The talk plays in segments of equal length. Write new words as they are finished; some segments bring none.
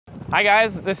Hi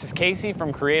guys, this is Casey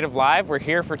from CreativeLive. We're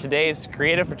here for today's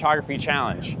Creative Photography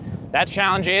Challenge. That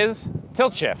challenge is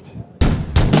Tilt Shift.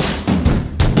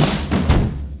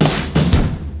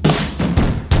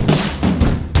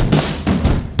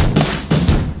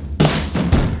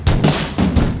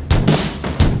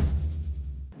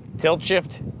 Tilt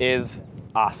Shift is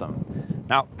awesome.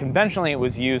 Now, conventionally it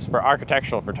was used for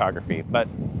architectural photography, but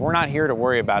we're not here to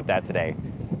worry about that today.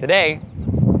 Today,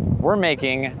 we're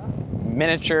making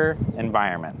miniature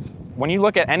environments. When you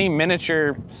look at any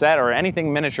miniature set or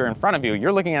anything miniature in front of you,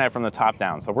 you're looking at it from the top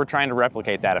down. So we're trying to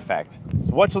replicate that effect.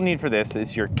 So what you'll need for this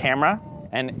is your camera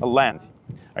and a lens.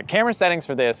 Our camera settings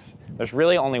for this, there's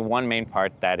really only one main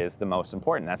part that is the most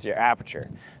important. That's your aperture.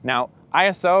 Now,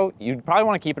 ISO, you'd probably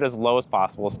want to keep it as low as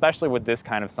possible, especially with this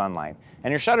kind of sunlight.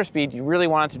 And your shutter speed, you really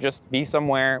want it to just be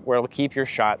somewhere where it'll keep your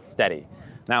shot steady.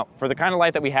 Now, for the kind of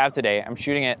light that we have today, I'm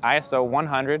shooting at ISO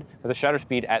 100 with a shutter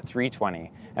speed at 320.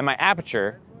 And my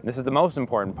aperture, this is the most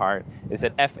important part, is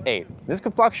at f8. This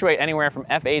could fluctuate anywhere from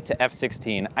f8 to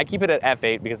f16. I keep it at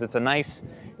f8 because it's a nice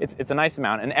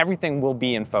amount and everything will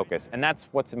be in focus. And that's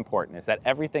what's important, is that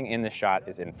everything in the shot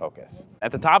is in focus.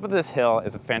 At the top of this hill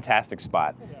is a fantastic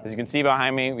spot. As you can see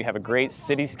behind me, we have a great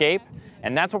cityscape,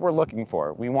 and that's what we're looking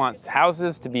for. We want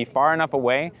houses to be far enough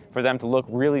away for them to look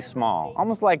really small,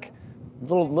 almost like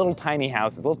little tiny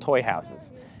houses, little toy houses.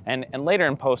 And later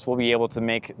in post, we'll be able to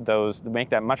make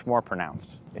that much more pronounced.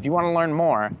 If you want to learn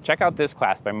more, check out this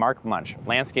class by Mark Munch,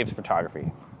 Landscapes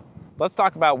Photography. Let's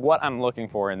talk about what I'm looking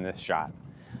for in this shot.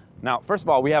 Now, first of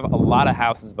all, we have a lot of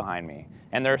houses behind me,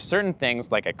 and there are certain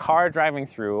things like a car driving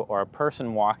through or a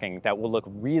person walking that will look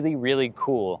really, really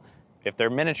cool if they're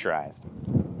miniaturized.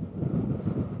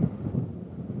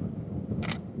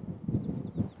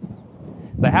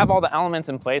 So I have all the elements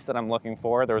in place that I'm looking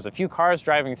for. There was a few cars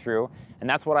driving through, and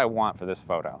that's what I want for this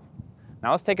photo.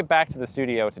 Now let's take it back to the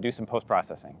studio to do some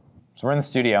post-processing. So we're in the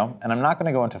studio, and I'm not going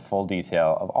to go into full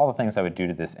detail of all the things I would do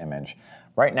to this image.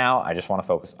 Right now, I just want to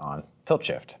focus on tilt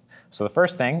shift. So the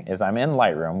first thing is I'm in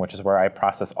Lightroom, which is where I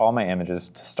process all my images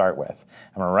to start with.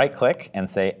 I'm going to right-click and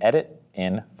say Edit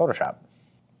in Photoshop.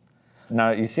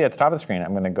 Now you see at the top of the screen,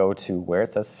 I'm going to go to where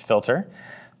it says Filter,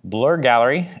 Blur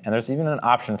Gallery, and there's even an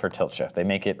option for tilt shift. They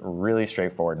make it really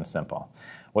straightforward and simple.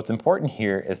 What's important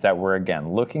here is that we're,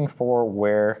 again, looking for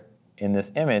where in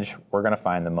this image we're going to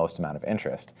find the most amount of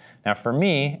interest. Now for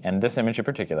me, and this image in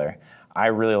particular, I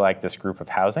really like this group of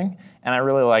housing, and I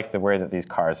really like the way that these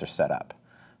cars are set up.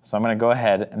 So I'm going to go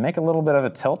ahead and make a little bit of a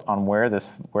tilt on where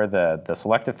the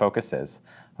selective focus is.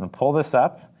 I'm going to pull this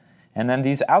up, and then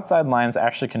these outside lines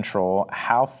actually control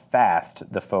how fast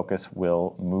the focus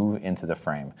will move into the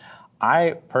frame.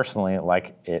 I personally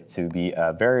like it to be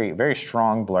a very, very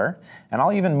strong blur, and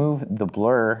I'll even move the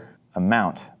blur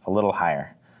amount a little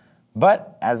higher.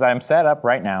 But as I'm set up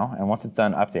right now, and once it's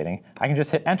done updating, I can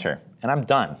just hit enter, and I'm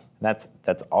done. That's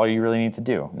all you really need to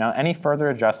do. Now, any further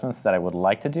adjustments that I would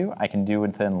like to do, I can do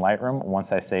within Lightroom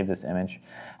once I save this image.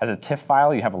 As a TIFF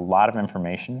file, you have a lot of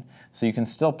information, so you can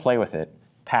still play with it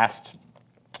past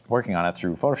working on it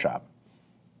through Photoshop.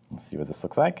 Let's see what this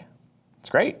looks like. It's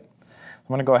great. I'm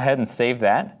going to go ahead and save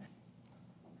that,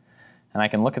 and I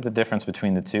can look at the difference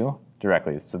between the two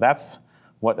directly. So that's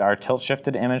what our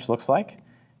tilt-shifted image looks like,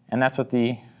 and that's what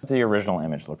the original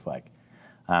image looks like.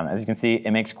 As you can see,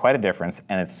 it makes quite a difference,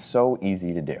 and it's so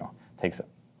easy to do. It takes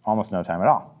almost no time at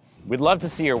all. We'd love to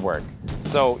see your work.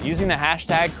 So using the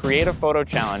hashtag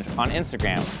 #CreativePhotoChallenge on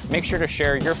Instagram, make sure to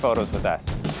share your photos with us.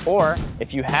 Or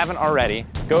if you haven't already,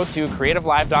 go to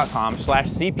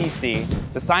creativelive.com/CPC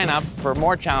to sign up for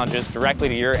more challenges directly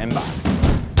to your inbox.